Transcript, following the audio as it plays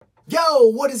Yo,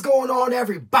 what is going on,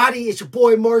 everybody? It's your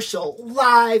boy Marshall,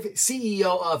 live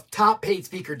CEO of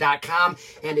TopPaidSpeaker.com.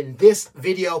 And in this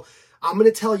video, I'm going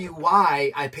to tell you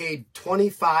why I paid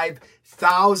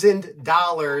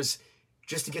 $25,000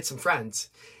 just to get some friends.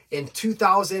 In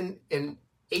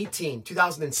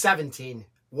 2017,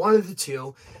 one of the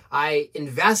two, I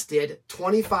invested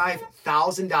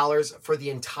 $25,000 for the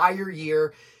entire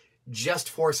year just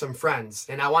for some friends.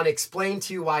 And I want to explain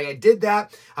to you why I did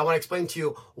that. I want to explain to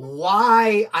you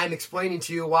why I'm explaining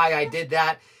to you why I did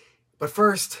that. But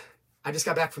first, I just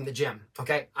got back from the gym,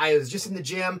 okay? I was just in the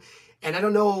gym, and I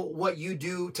don't know what you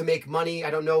do to make money. I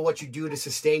don't know what you do to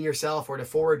sustain yourself or to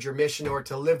forward your mission or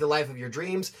to live the life of your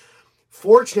dreams.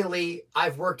 Fortunately,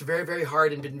 I've worked very, very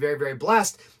hard and been very, very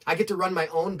blessed. I get to run my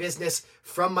own business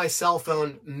from my cell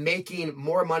phone, making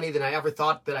more money than I ever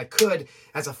thought that I could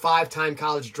as a 5-time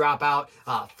college dropout,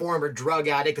 former drug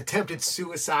addict, attempted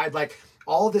suicide, like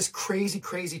all this crazy,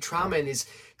 crazy trauma and these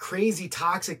crazy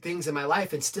toxic things in my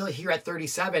life. And still here at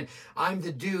 37, I'm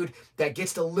the dude that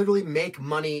gets to literally make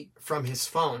money from his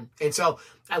phone. And so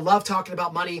I love talking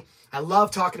about money. I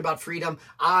love talking about freedom.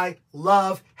 I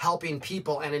love helping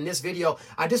people. And in this video,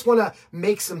 I just want to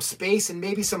make some space and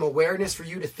maybe some awareness for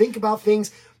you to think about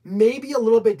things maybe a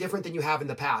little bit different than you have in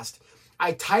the past.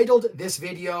 I titled this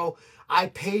video, I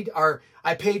paid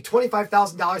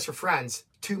 $25,000 for friends.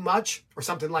 Too much or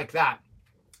something like that.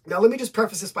 Now, let me just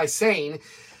preface this by saying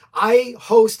I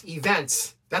host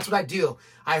events. That's what I do.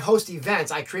 I host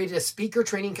events. I created a speaker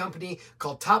training company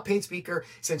called Top Paid Speaker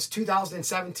since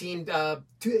 2017,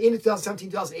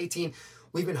 2018.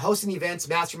 We've been hosting events,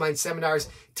 mastermind seminars,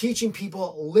 teaching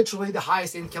people literally the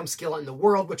highest income skill in the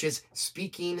world, which is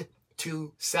speaking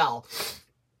to sell.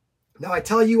 Now, I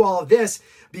tell you all of this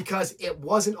because it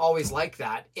wasn't always like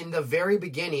that. In the very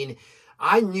beginning,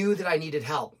 I knew that I needed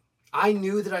help. I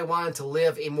knew that I wanted to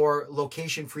live a more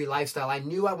location-free lifestyle. I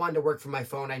knew I wanted to work from my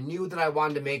phone. I knew that I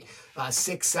wanted to make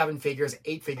 6, 7 figures,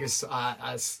 8 figures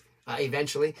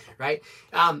eventually, right?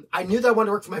 I knew that I wanted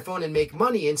to work from my phone and make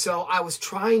money. And so I was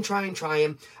trying.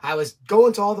 I was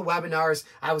going to all the webinars.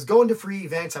 I was going to free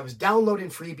events. I was downloading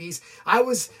freebies. I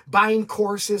was buying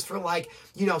courses for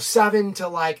 $7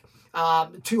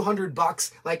 to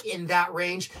 $200, like in that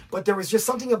range. But there was just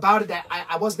something about it that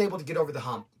I wasn't able to get over the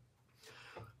hump.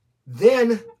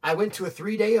 Then I went to a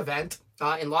 3-day event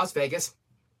in Las Vegas.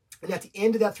 And at the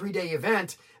end of that 3-day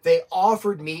event, they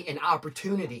offered me an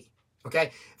opportunity.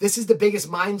 Okay, this is the biggest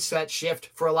mindset shift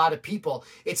for a lot of people.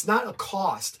 It's not a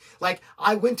cost. Like,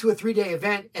 I went to a 3-day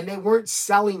event and they weren't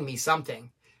selling me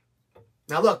something.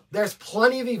 Now look, there's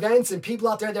plenty of events and people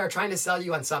out there that are trying to sell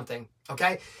you on something.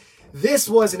 Okay, this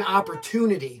was an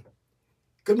opportunity.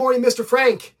 Good morning, Mr.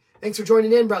 Frank. Thanks for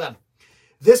joining in, brother.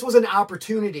 This was an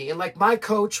opportunity. And like my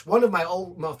coach, one of my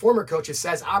former coaches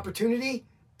says, opportunity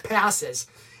passes.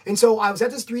 And so I was at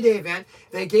this 3-day event.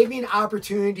 They gave me an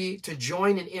opportunity to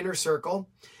join an inner circle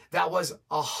that was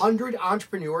 100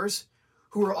 entrepreneurs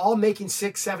who were all making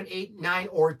 6, 7, 8, 9,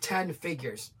 or 10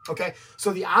 figures. Okay.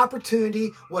 So the opportunity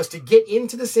was to get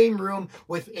into the same room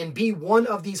with and be one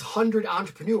of these 100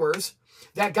 entrepreneurs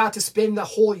that got to spend the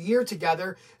whole year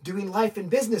together doing life and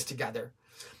business together.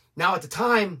 Now, at the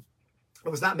time, I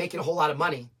was not making a whole lot of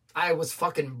money. I was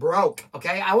fucking broke,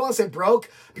 okay? I won't say broke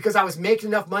because I was making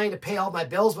enough money to pay all my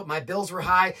bills, but my bills were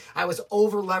high. I was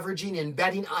over leveraging and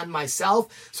betting on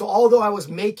myself. So although I was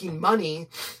making money,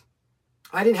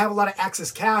 I didn't have a lot of excess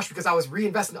cash because I was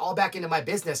reinvesting all back into my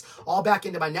business, all back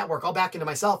into my network, all back into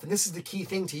myself. And this is the key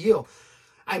thing to you.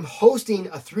 I'm hosting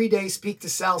a 3-day Speak to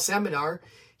Sell seminar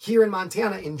here in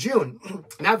Montana in June.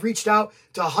 And I've reached out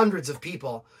to hundreds of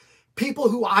people. People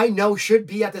who I know should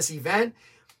be at this event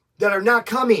that are not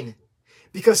coming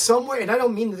because somewhere, and I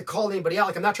don't mean to call anybody out,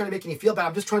 like I'm not trying to make any feel bad.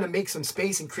 I'm just trying to make some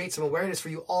space and create some awareness for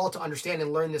you all to understand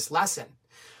and learn this lesson.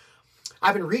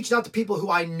 I've been reaching out to people who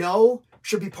I know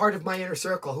should be part of my inner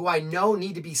circle, who I know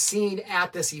need to be seen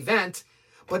at this event,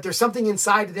 but there's something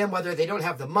inside of them, whether they don't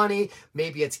have the money,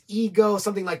 maybe it's ego,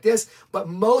 something like this. But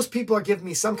most people are giving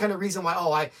me some kind of reason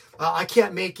why, I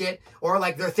can't make it. Or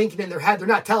like they're thinking in their head, they're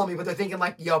not telling me, but they're thinking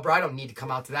like, yo, bro, I don't need to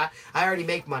come out to that. I already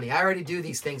make money. I already do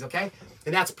these things, okay?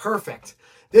 And that's perfect.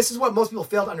 This is what most people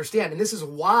fail to understand. And this is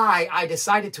why I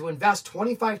decided to invest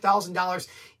 $25,000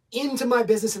 into my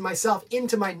business and myself,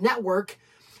 into my network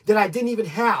that I didn't even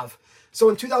have. So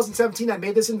in 2017, I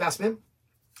made this investment.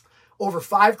 Over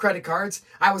 5 credit cards.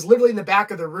 I was literally in the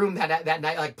back of the room that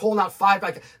night, like pulling out 5,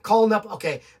 like calling up,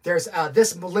 okay, there's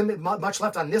this limit much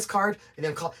left on this card, and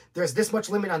then there's this much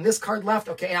limit on this card left.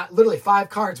 Okay, and literally 5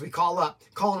 cards we call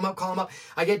them up.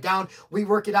 I get down, we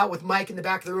work it out with Mike in the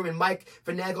back of the room, and Mike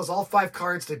finagles all 5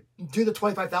 cards to do the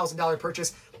 $25,000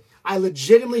 purchase. I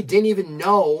legitimately didn't even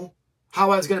know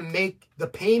how I was going to make the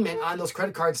payment on those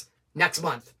credit cards next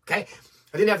month, okay?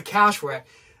 I didn't have the cash for it.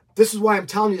 This is why I'm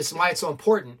telling you this and why it's so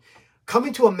important.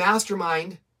 Coming to a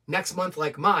mastermind next month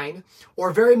like mine,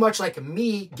 or very much like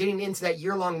me getting into that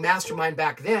year-long mastermind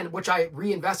back then, which I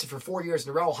reinvested for 4 years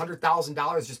in a row,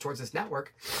 $100,000 just towards this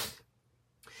network,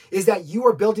 is that you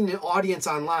are building an audience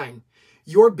online.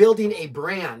 You're building a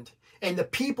brand. And the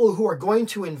people who are going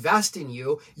to invest in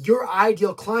you, your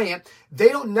ideal client, they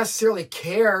don't necessarily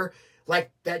care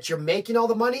like that you're making all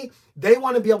the money. They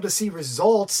want to be able to see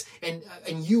results and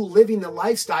you living the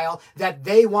lifestyle that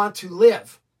they want to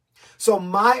live. So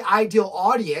my ideal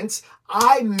audience,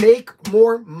 I make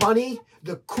more money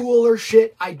the cooler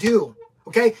shit I do,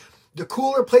 okay? The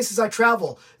cooler places I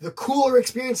travel, the cooler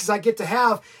experiences I get to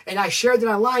have, and I share that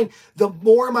online, the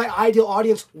more my ideal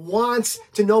audience wants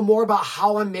to know more about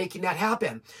how I'm making that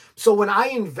happen. So when I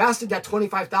invested that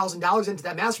 $25,000 into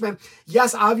that mastermind,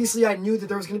 yes, obviously I knew that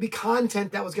there was going to be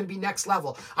content that was going to be next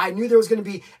level. I knew there was going to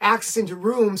be access into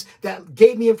rooms that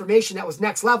gave me information that was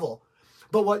next level.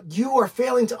 But what you are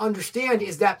failing to understand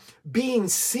is that being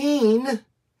seen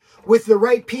with the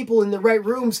right people in the right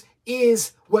rooms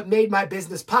is what made my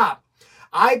business pop.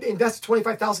 I invested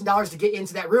 $25,000 to get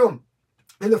into that room.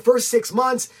 In the first 6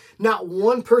 months, not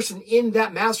one person in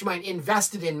that mastermind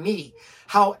invested in me.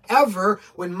 However,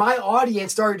 when my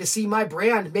audience started to see my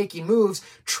brand making moves,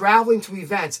 traveling to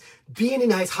events, being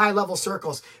in high-level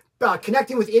circles,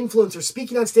 connecting with influencers,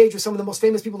 speaking on stage with some of the most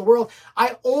famous people in the world,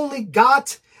 I only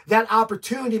got that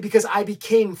opportunity because I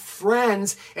became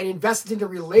friends and invested into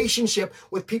relationship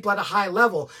with people at a high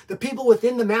level. The people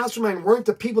within the mastermind weren't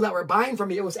the people that were buying from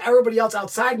me. It was everybody else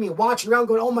outside me watching around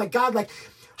going, oh my God, like,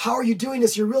 how are you doing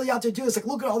this? You're really out there doing this. Like,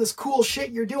 look at all this cool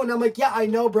shit you're doing. And I'm like, yeah, I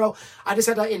know, bro. I just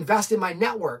had to invest in my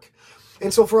network.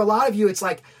 And so for a lot of you, it's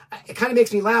like, it kind of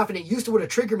makes me laugh, and it used to would have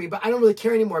triggered me, but I don't really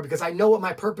care anymore because I know what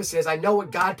my purpose is. I know what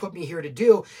God put me here to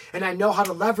do, and I know how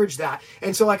to leverage that.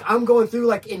 And so like I'm going through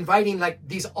like inviting like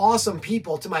these awesome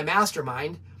people to my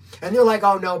mastermind, and they're like,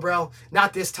 oh no, bro,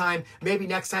 not this time. Maybe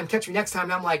next time. Catch me next time.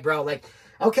 And I'm like, bro, like,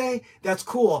 okay, that's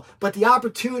cool. But the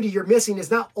opportunity you're missing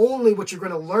is not only what you're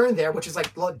going to learn there, which is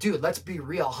like, look, dude, let's be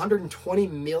real.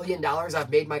 $120 million I've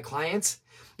made my clients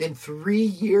in 3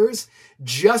 years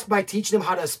just by teaching them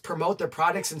how to promote their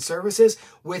products and services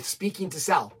with Speaking to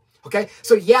Sell. Okay,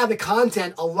 so yeah, the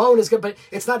content alone is good, but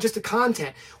it's not just the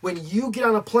content. When you get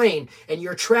on a plane and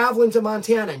you're traveling to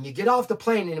Montana and you get off the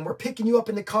plane and we're picking you up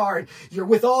in the car and you're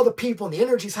with all the people and the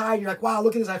energy's high and you're like, wow,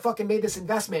 look at this, I fucking made this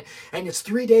investment, and it's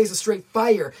 3 days of straight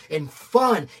fire and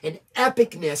fun and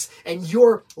epicness, and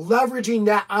you're leveraging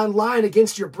that online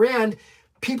against your brand,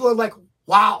 people are like,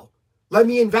 wow, let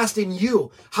me invest in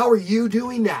you. How are you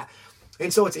doing that?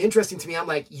 And so it's interesting to me. I'm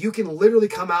like, you can literally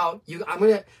come out.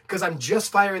 Because I'm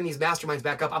just firing these masterminds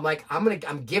back up. I'm like,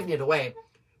 I'm giving it away.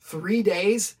 3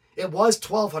 days. It was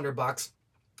 $1,200.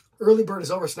 Early bird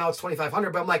is over, so now it's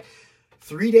 $2,500. But I'm like,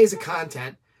 3 days of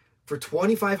content for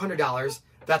 $2,500.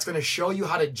 That's going to show you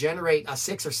how to generate a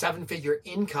 6 or 7 figure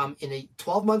income in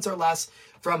 12 months or less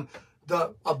from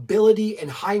the ability and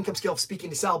high income skill of Speaking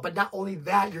to Sell. But not only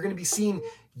that, you're going to be seen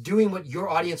doing what your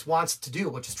audience wants to do,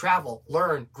 which is travel,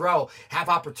 learn, grow, have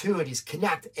opportunities,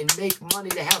 connect, and make money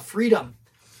to have freedom.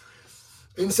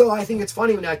 And so I think it's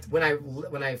funny when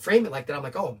I frame it like that. I'm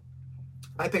like, oh,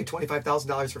 I paid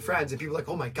 $25,000 for friends, and people are like,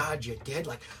 oh my God, you did?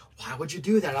 Like, why would you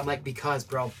do that? I'm like, because,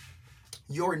 bro,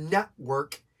 your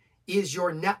network is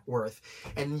your net worth,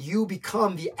 and you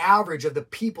become the average of the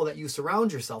people that you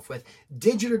surround yourself with,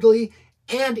 digitally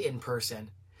and in person.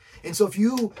 And so if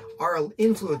you are an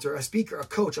influencer, a speaker, a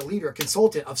coach, a leader, a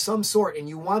consultant of some sort, and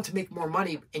you want to make more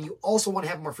money, and you also want to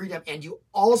have more freedom, and you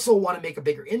also want to make a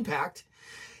bigger impact,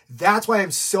 that's why I'm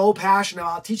so passionate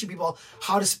about teaching people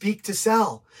how to speak to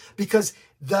sell. Because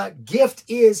the gift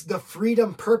is the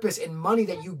freedom, purpose, and money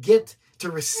that you get to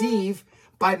receive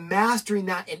by mastering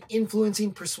that and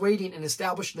influencing, persuading, and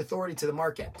establishing authority to the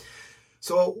market.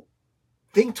 So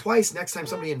think twice next time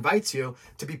somebody invites you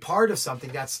to be part of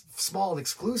something that's small and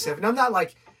exclusive. And I'm not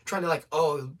like trying to like,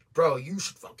 oh, bro, you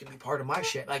should fucking be part of my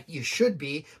shit. Like, you should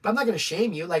be, but I'm not going to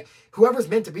shame you. Like, whoever's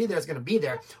meant to be there is going to be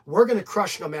there. We're going to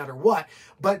crush no matter what.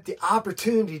 But the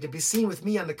opportunity to be seen with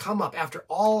me on the come up after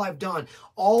all I've done,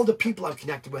 all the people I've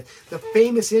connected with, the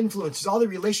famous influencers, all the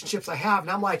relationships I have.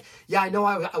 And I'm like, yeah, I know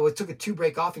I took a 2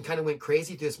 break off and kind of went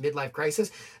crazy through this midlife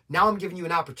crisis. Now I'm giving you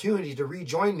an opportunity to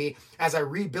rejoin me as I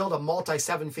rebuild a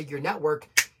multi-7-figure network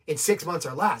in 6 months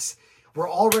or less. We're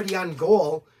already on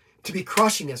goal to be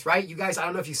crushing this, right? You guys, I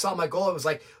don't know if you saw my goal. It was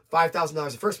like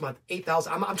 $5,000 the first month, $8,000.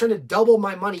 I'm trying to double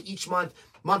my money each month,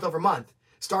 month over month.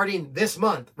 starting this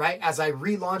month, right? As I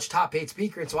relaunch Top Paid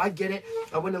Speaker. And so I get it.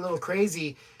 I went a little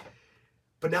crazy.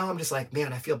 But now I'm just like,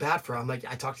 man, I feel bad for him. I'm like,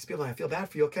 I talk to these people and I feel bad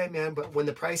for you. Okay, man. But when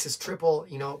the price is triple,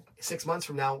 6 months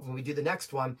from now, when we do the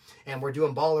next one and we're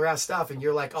doing baller ass stuff and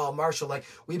you're like, oh, Marshall, like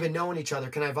we've been knowing each other.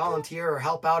 Can I volunteer or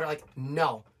help out? Or like,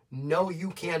 no,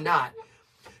 you cannot.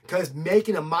 Because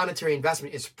making a monetary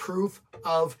investment is proof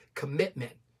of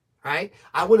commitment, right?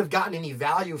 I wouldn't have gotten any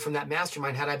value from that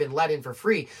mastermind had I been let in for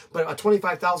free. But a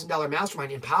 $25,000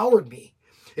 mastermind empowered me.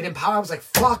 I was like,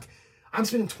 fuck. I'm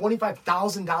spending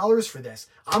 $25,000 for this.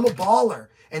 I'm a baller.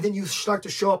 And then you start to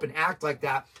show up and act like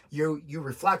that. You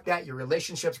reflect that. Your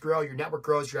relationships grow. Your network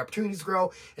grows. Your opportunities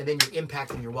grow. And then your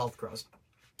impact and your wealth grows.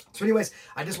 So anyways,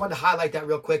 I just wanted to highlight that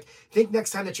real quick. Think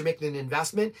next time that you're making an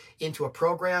investment into a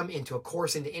program, into a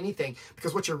course, into anything,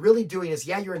 because what you're really doing is,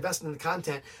 yeah, you're investing in the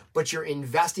content, but you're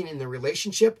investing in the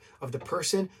relationship of the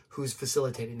person who's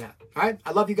facilitating that. All right.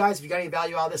 I love you guys. If you got any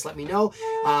value out of this, let me know.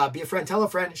 Be a friend, tell a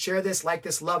friend, share this, like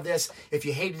this, love this. If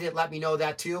you hated it, let me know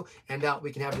that too. And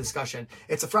we can have a discussion.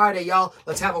 It's a Friday, y'all.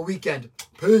 Let's have a weekend.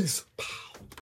 Peace.